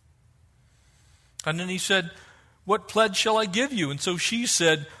 And then he said, what pledge shall I give you? And so she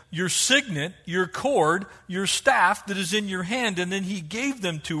said, your signet, your cord, your staff that is in your hand. And then he gave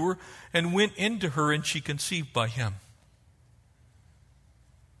them to her and went into her, and she conceived by him.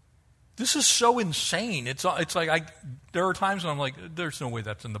 This is so insane. It's like there are times when I'm like, there's no way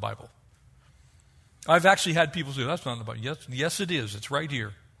that's in the Bible. I've actually had people say, that's not in the Bible. Yes, it is. It's right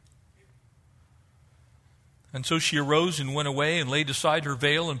here. And so she arose and went away and laid aside her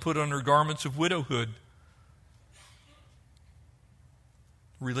veil and put on her garments of widowhood.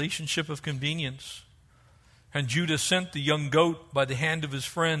 Relationship of convenience. And Judah sent the young goat by the hand of his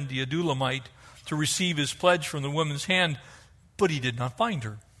friend, the Adullamite, to receive his pledge from the woman's hand, but he did not find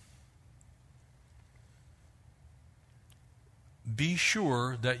her. Be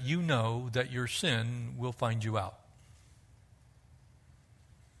sure that you know that your sin will find you out.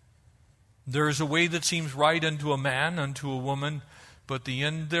 There is a way that seems right unto a man, unto a woman, but the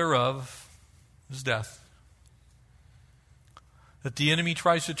end thereof is death. That the enemy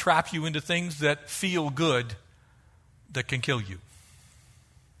tries to trap you into things that feel good, that can kill you.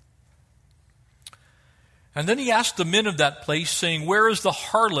 And then he asked the men of that place, saying, where is the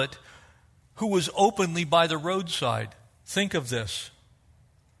harlot who was openly by the roadside? Think of this.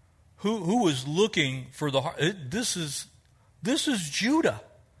 Who was looking for the harlot? This is Judah.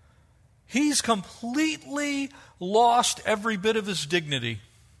 He's completely lost every bit of his dignity.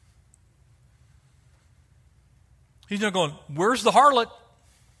 He's not going, where's the harlot?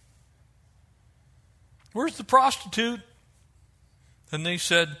 Where's the prostitute? And they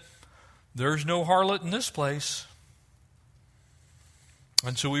said, there's no harlot in this place.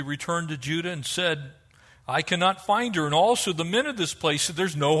 And so he returned to Judah and said, I cannot find her. And also the men of this place said,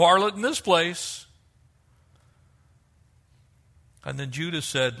 there's no harlot in this place. And then Judah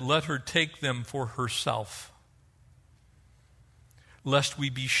said, let her take them for herself, lest we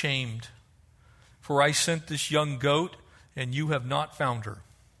be shamed. For I sent this young goat, and you have not found her.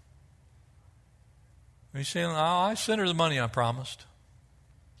 And he's saying, I sent her the money I promised.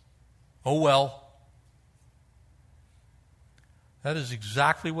 Oh well. That is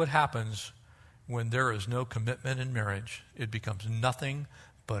exactly what happens when there is no commitment in marriage. It becomes nothing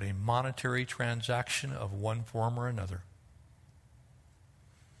but a monetary transaction of one form or another.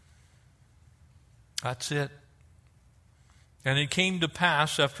 That's it. And it came to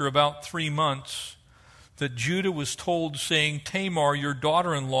pass after about 3 months that Judah was told, saying, Tamar, your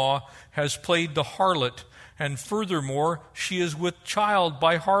daughter-in-law, has played the harlot, and furthermore, she is with child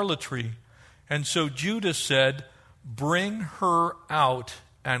by harlotry. And so Judah said, bring her out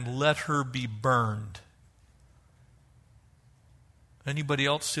and let her be burned. Anybody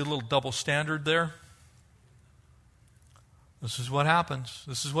else see a little double standard there? This is what happens.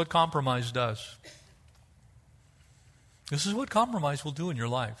 This is what compromise does. This is what compromise will do in your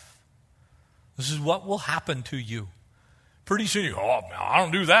life. This is what will happen to you. Pretty soon you go, I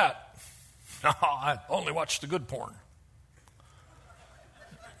don't do that. No, I only watch the good porn.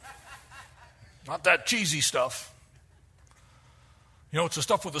 Not that cheesy stuff. It's the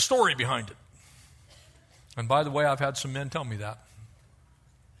stuff with a story behind it. And by the way, I've had some men tell me that.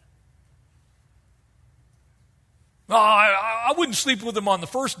 No, I wouldn't sleep with them on the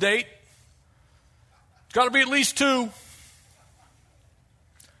first date. It's got to be at least 2.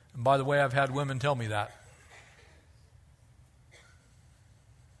 And by the way, I've had women tell me that.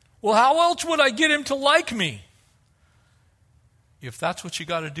 Well, how else would I get him to like me? If that's what you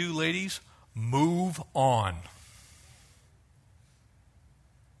got to do, ladies, move on.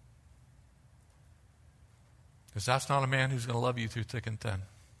 Because that's not a man who's going to love you through thick and thin.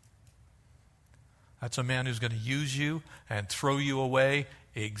 That's a man who's going to use you and throw you away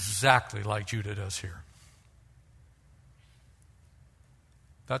exactly like Judah does here.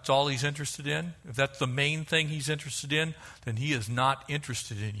 That's all he's interested in. If that's the main thing he's interested in, then he is not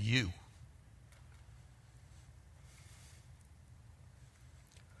interested in you.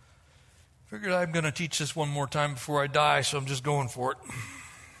 Figured I'm going to teach this one more time before I die, so I'm just going for it.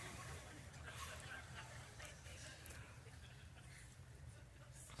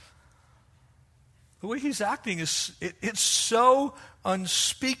 The way he's acting it's so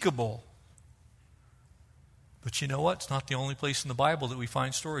unspeakable. But you know what? It's not the only place in the Bible that we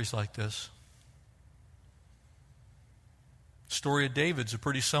find stories like this. The story of David's a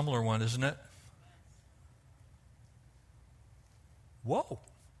pretty similar one, isn't it? Whoa,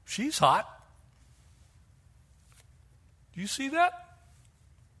 she's hot. Do you see that?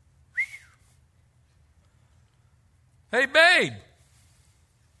 Hey, babe.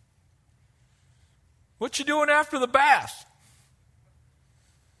 What you doing after the bath?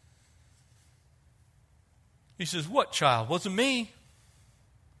 He says, what, child? Wasn't me.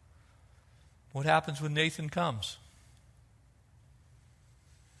 What happens when Nathan comes?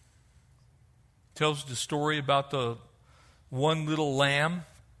 Tells the story about the one little lamb.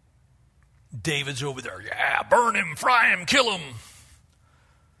 David's over there. Yeah, burn him, fry him, kill him.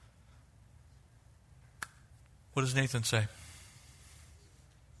 What does Nathan say?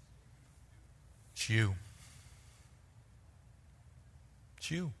 It's you. It's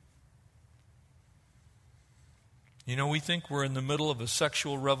you. You know, we think we're in the middle of a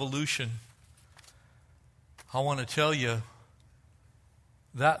sexual revolution. I want to tell you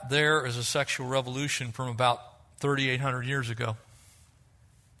that there is a sexual revolution from about 3,800 years ago.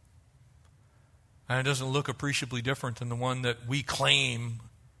 And it doesn't look appreciably different than the one that we claim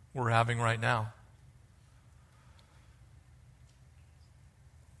we're having right now.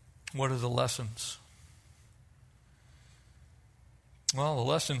 What are the lessons? Well, the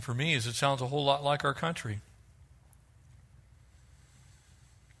lesson for me is it sounds a whole lot like our country.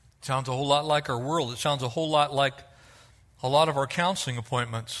 It sounds a whole lot like our world. It sounds a whole lot like a lot of our counseling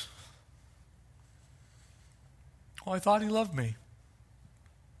appointments. Oh, I thought he loved me.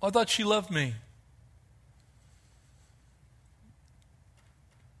 Oh, I thought she loved me.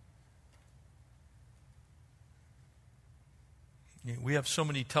 We have so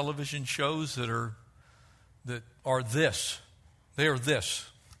many television shows that are this. They are this.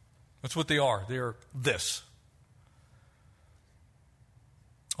 That's what they are. They are this.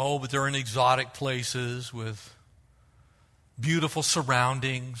 Oh, but they're in exotic places with beautiful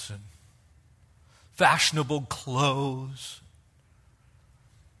surroundings and fashionable clothes,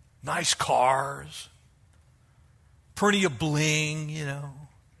 nice cars, plenty of bling, you know.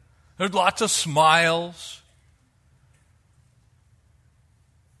 There's lots of smiles.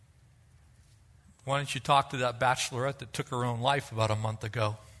 Why don't you talk to that bachelorette that took her own life about a month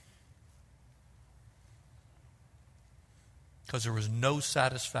ago? Because there was no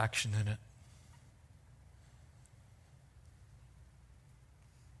satisfaction in it.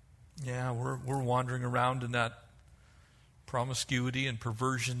 Yeah, we're wandering around in that promiscuity and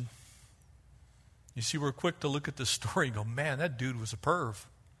perversion. You see, we're quick to look at this story and go, man, that dude was a perv.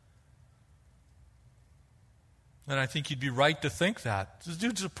 And I think you'd be right to think that. This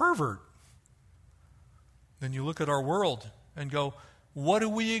dude's a pervert. Then you look at our world and go, what do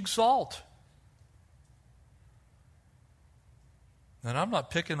we exalt? And I'm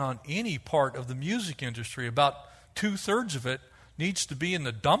not picking on any part of the music industry. About 2/3 of it needs to be in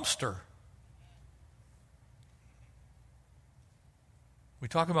the dumpster. We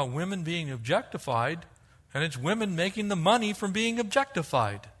talk about women being objectified, and it's women making the money from being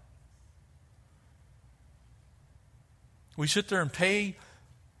objectified. We sit there and pay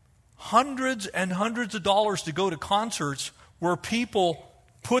hundreds and hundreds of dollars to go to concerts where people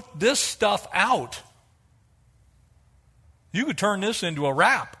put this stuff out. You could turn this into a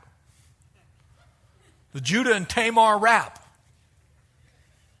rap. The Judah and Tamar rap.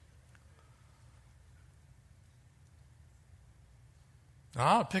 Now,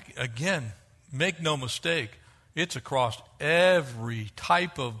 I'll pick again, make no mistake, it's across every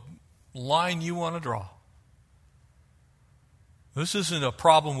type of line you want to draw. This isn't a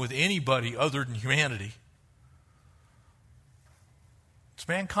problem with anybody other than humanity. It's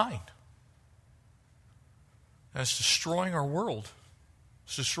mankind. And it's destroying our world.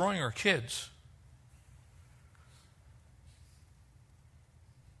 It's destroying our kids.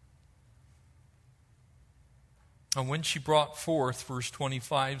 And when she brought forth, verse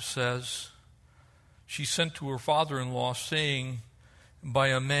 25 says, she sent to her father-in-law, saying, by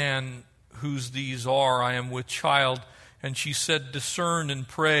a man whose these are. I am with child. And she said, discern and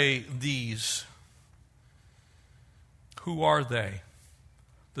pray these. Who are they?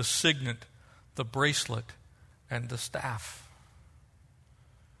 The signet, the bracelet, and the staff.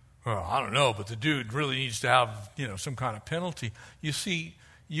 Well, I don't know, but the dude really needs to have, some kind of penalty. You see,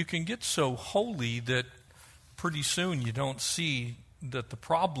 you can get so holy that pretty soon you don't see that the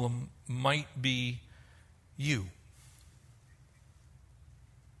problem might be you.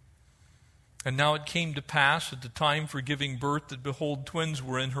 And now it came to pass at the time for giving birth that, behold, twins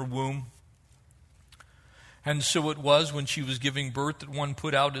were in her womb. And so it was when she was giving birth that one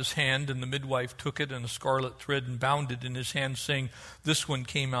put out his hand, and the midwife took it and a scarlet thread and bound it in his hand, saying, this one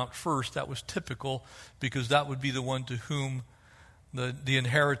came out first. That was typical, because that would be the one to whom the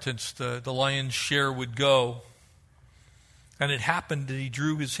inheritance, the lion's share, would go. And it happened that he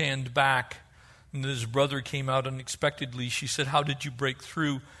drew his hand back, and his brother came out unexpectedly. She said, how did you break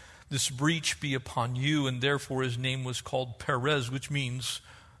through? This breach be upon you. And therefore his name was called Perez, which means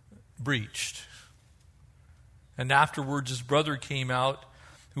breached. And afterwards his brother came out,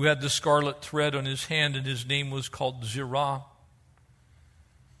 who had the scarlet thread on his hand, and his name was called Zerah.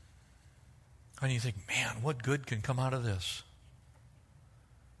 And you think, man, what good can come out of this?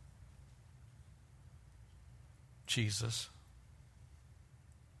 Jesus.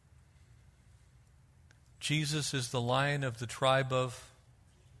 Jesus is the Lion of the tribe of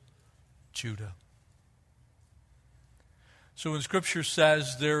Judah. So when Scripture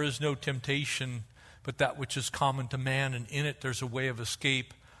says there is no temptation but that which is common to man, and in it there's a way of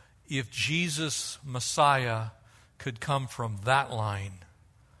escape, if Jesus, Messiah, could come from that line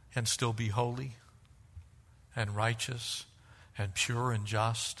and still be holy and righteous and pure and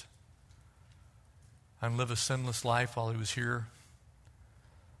just and live a sinless life while he was here,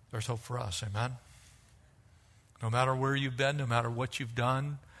 there's hope for us. Amen? No matter where you've been, no matter what you've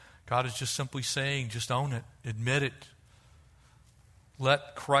done, God is just simply saying, just own it, admit it.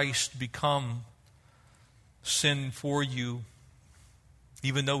 Let Christ become sin for you,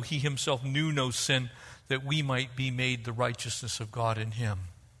 even though he himself knew no sin, that we might be made the righteousness of God in him.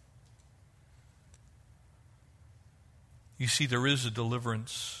 You see, there is a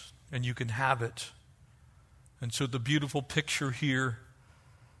deliverance, and you can have it. And so the beautiful picture here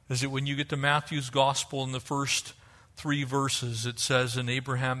is that when you get to Matthew's gospel, in the first 3 verses, it says, and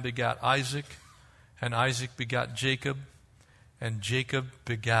Abraham begat Isaac, and Isaac begat Jacob, and Jacob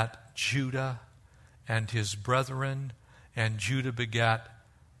begat Judah and his brethren, and Judah begat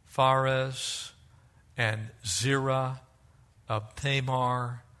Phares, and Zerah of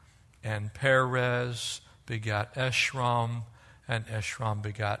Tamar, and Perez begat Eshram, and Eshram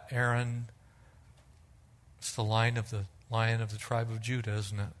begat Aaron. It's the Lion of the tribe of Judah,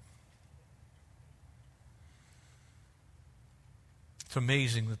 isn't it? It's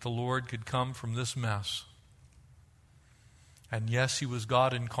amazing that the Lord could come from this mess. And yes, he was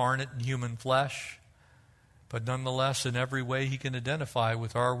God incarnate in human flesh, but nonetheless, in every way, he can identify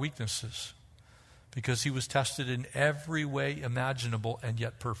with our weaknesses, because he was tested in every way imaginable and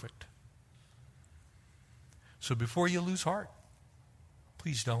yet perfect. So before you lose heart,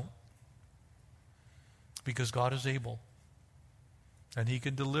 please don't. Because God is able. And he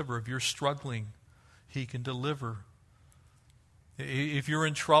can deliver. If you're struggling, he can deliver. If you're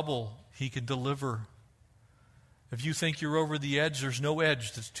in trouble, he can deliver. If you think you're over the edge, there's no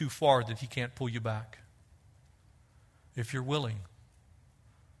edge that's too far that he can't pull you back. If you're willing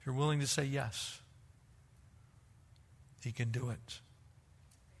to say yes, he can do it.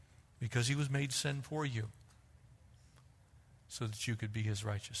 Because he was made sin for you, so that you could be his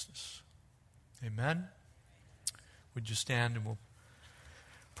righteousness. Amen? Would you stand and we'll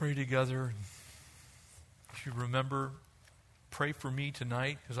pray together? If you remember, pray for me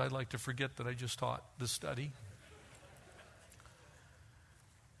tonight, because I'd like to forget that I just taught this study.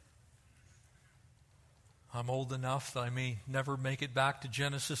 I'm old enough that I may never make it back to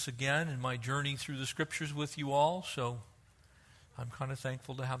Genesis again in my journey through the Scriptures with you all, so I'm kind of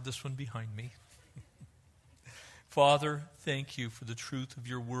thankful to have this one behind me. Father, thank you for the truth of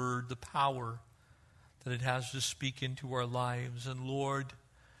your word, the power that it has to speak into our lives. And Lord,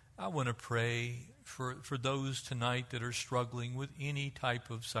 I want to pray for those tonight that are struggling with any type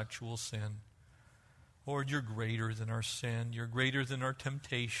of sexual sin. Lord, you're greater than our sin. You're greater than our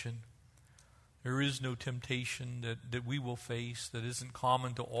temptation. There is no temptation that we will face that isn't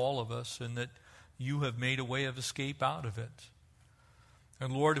common to all of us, and that you have made a way of escape out of it.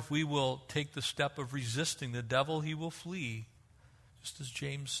 And Lord, if we will take the step of resisting the devil, he will flee, just as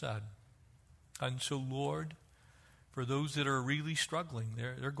James said. And so, Lord, for those that are really struggling,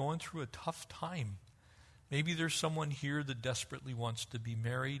 they're going through a tough time. Maybe there's someone here that desperately wants to be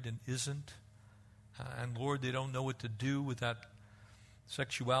married and isn't. And Lord, they don't know what to do with that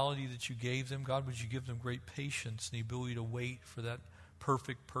sexuality that you gave them. God, would you give them great patience and the ability to wait for that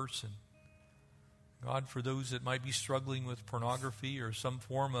perfect person. God, for those that might be struggling with pornography or some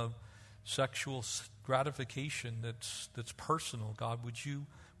form of sexual gratification that's personal, God, would you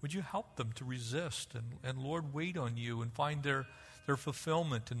help them to resist and Lord, wait on you and find their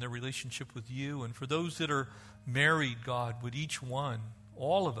fulfillment in their relationship with you. And for those that are married, God, would each one,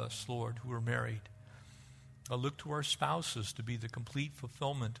 all of us, Lord, who are married, look to our spouses to be the complete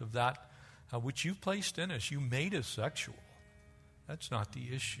fulfillment of that which you've placed in us. You made us sexual. That's not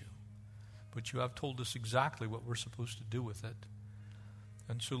the issue. But you have told us exactly what we're supposed to do with it.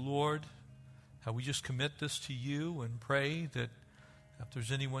 And so, Lord, we just commit this to you and pray that if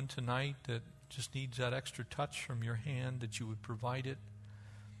there's anyone tonight that just needs that extra touch from your hand, that you would provide it.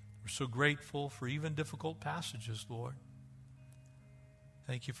 We're so grateful for even difficult passages, Lord.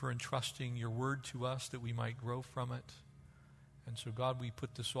 Thank you for entrusting your word to us that we might grow from it. And so, God, we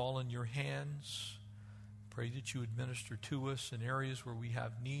put this all in your hands. Pray that you administer to us in areas where we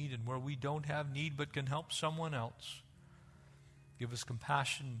have need and where we don't have need but can help someone else. Give us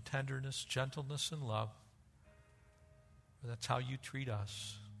compassion, tenderness, gentleness, and love. For that's how you treat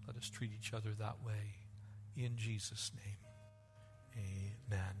us. Let us treat each other that way. In Jesus' name,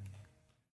 amen.